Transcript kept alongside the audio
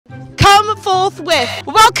forthwith.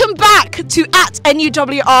 Welcome back to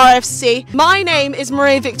 @NUWRFC. My name is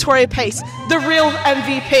Maria Victoria Pace, the real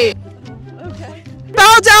MVP. Okay.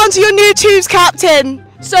 Bow down to your new tubes captain.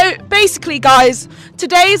 So basically, guys,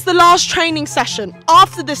 today is the last training session.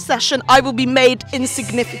 After this session, I will be made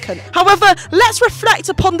insignificant. However, let's reflect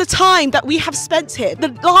upon the time that we have spent here, the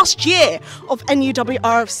last year of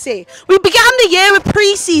NUWRFC. We began the year with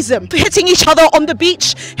pre-season, hitting each other on the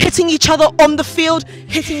beach, hitting each other on the field,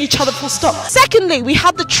 hitting each other full stop. Secondly, we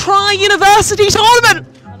had the Tri-University tournament.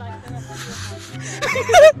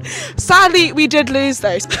 Sadly, we did lose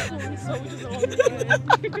those.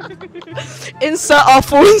 Insert our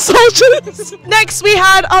fallen soldiers. Next we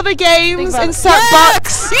had other games. Insert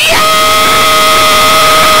bucks. Yeah!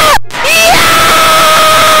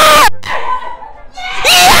 Yeah!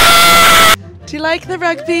 Yeah! Do you like the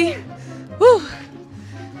rugby? Woo.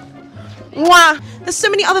 Wow. There's so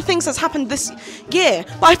many other things that's happened this year,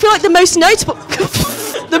 but I feel like the most notable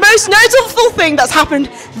thing that's happened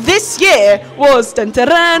this year was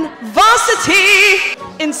varsity.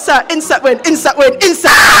 Insert win.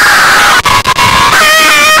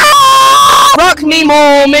 Rock me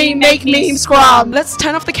more, make me scrum. Let's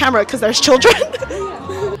turn off the camera because there's children.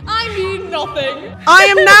 I mean nothing. I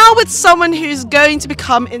am now with someone who's going to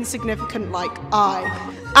become insignificant like I.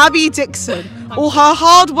 Abby Dixon. All her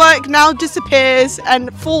hard work now disappears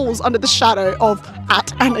and falls under the shadow of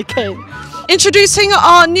 @Anna King. Introducing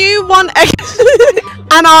our new one,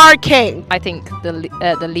 Anna King. I think the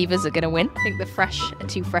Leavers are going to win. I think the Fresh are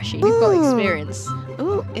too freshy. We've got experience.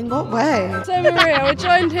 Ooh, in what way? So Maria, we're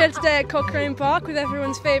joined here today at Cochrane Park with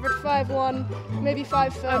everyone's favourite 5-1, maybe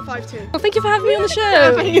 5-2. Well, thank you for having me on the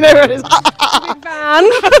show. You know where it is. Big fan.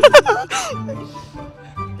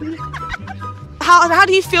 How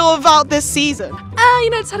do you feel about this season? You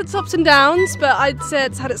know, it's had its ups and downs, but I'd say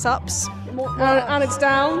it's had its ups and its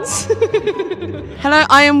downs. Hello,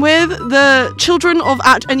 I am with the children of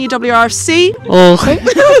 @NUWRFC. Oh.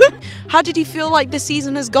 How did you feel like this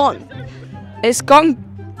season has gone? It's gone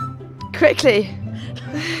quickly.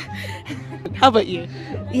 How about you?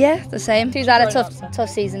 Yeah, the same. We've had a tough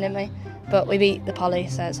season, didn't we? But we beat the Poly,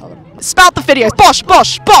 so it's all. Spout the videos. Bosh.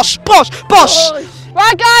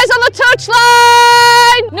 Right, guys, on the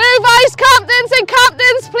touchline. New vice captains and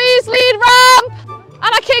captains, please lead ramp.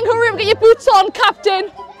 Anna King, hurry up, get your boots on, captain.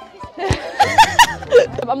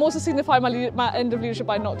 I'm also signifying my end of leadership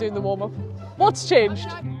by not doing the warm-up. What's changed?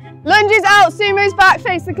 Lunges out, sumo's back,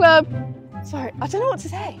 face the club. Sorry, I don't know what to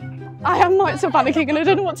say. I am like so panicking and I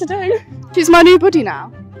don't know what to do. She's my new buddy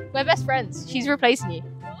now. We're best friends. She's replacing you.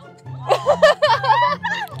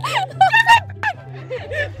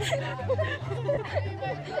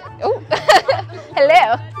 Oh,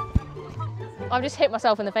 hello. I've just hit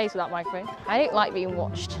myself in the face with that microphone. I don't like being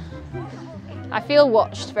watched. I feel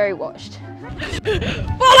watched, very watched.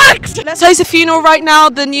 Bollocks! Let's host a funeral right now.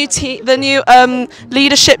 The new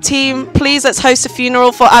leadership team. Please, let's host a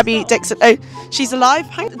funeral for Abby Dixon. Oh, she's alive.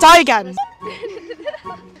 Die again.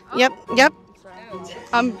 Yep.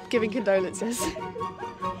 I'm giving condolences.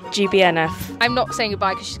 GBNF. I'm not saying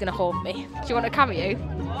goodbye because she's going to haunt me. Do you want a cameo?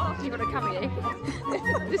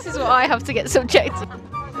 This is what I have to get subjected.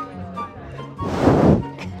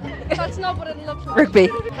 That's not what it looks like. Rugby.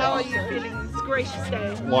 How are you feeling this gracious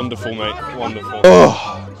day? Wonderful, mate. Wonderful.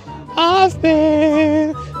 Oh, I've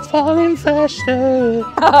been falling faster.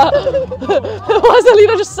 Why is the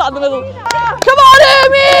leader just sat in the middle? Come on,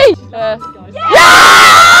 Amy! Yeah!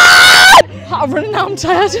 I'm running now, I'm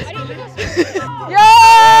tired.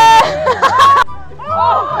 Yeah!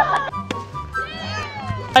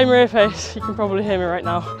 I'm Maria Pace. You can probably hear me right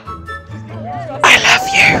now. I love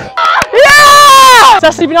you. Yeah!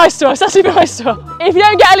 Cecily, be nice to her. If you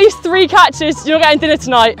don't get at least 3 catches, you're getting dinner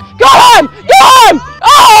tonight. Go on!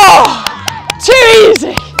 Oh! Too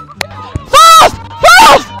easy. Fast!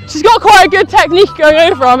 She's got quite a good technique going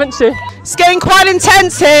over her, hasn't she? It's getting quite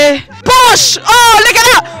intense here. Bosh! Oh, look at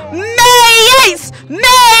that! May Yates!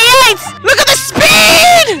 Look at the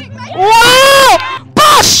speed! Whoa!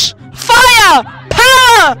 Bosh! Fire!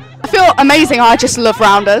 Power! I feel amazing. I just love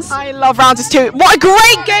rounders. I love rounders too. What a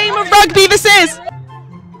great game of rugby this is!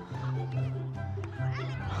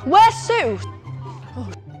 Where's Sue?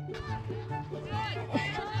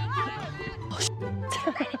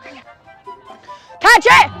 Catch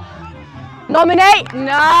it! Nominate!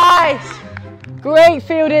 Nice! Great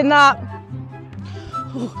fielding that.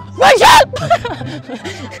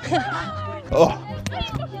 Oh.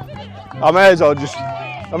 I may as well just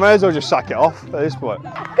sack it off at this point.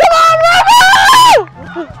 Come on, Rugby!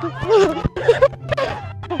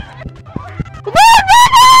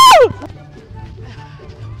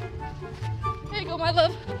 Here you go, my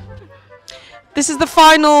love. This is the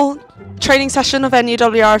final training session of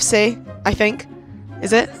NUWRFC, I think.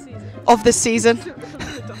 Is it? Of this season.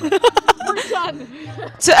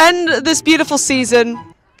 To end this beautiful season,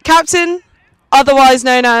 Captain, otherwise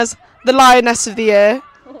known as the Lioness of the Year,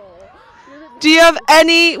 do you have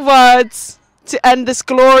any words to end this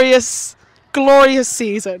glorious, glorious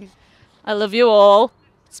season? I love you all.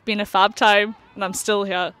 It's been a fab time, and I'm still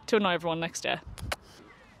here to annoy everyone next year.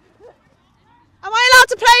 Am I allowed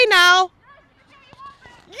to play now?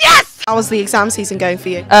 Yes! How was the exam season going for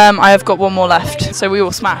you? I have got one more left, so we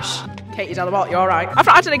will smash. Katie Delabot, you're alright. I've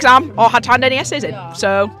not had an exam or had to hand any essays in,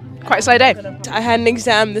 so quite a slow day. I had an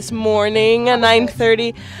exam this morning at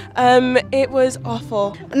 9:30. It was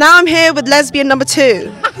awful. Now I'm here with lesbian number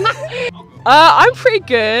 2. I'm pretty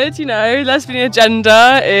good, you know. Lesbian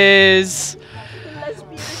agenda is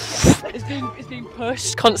it's being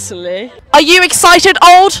pushed constantly. Are you excited,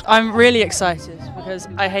 old? I'm really excited because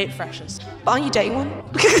I hate freshers. But aren't you dating one?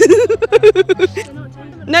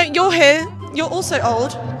 No, you're here. You're also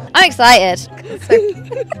old. I'm excited.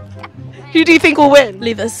 Who do you think will win?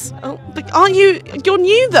 Leave us. Oh, but aren't you? You're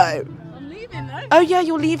new though. I'm leaving though. Oh yeah,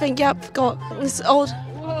 you're leaving. Yep, forgot. It's old.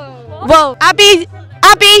 Whoa. Abby.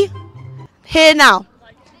 Here now.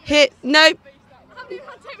 Here. No.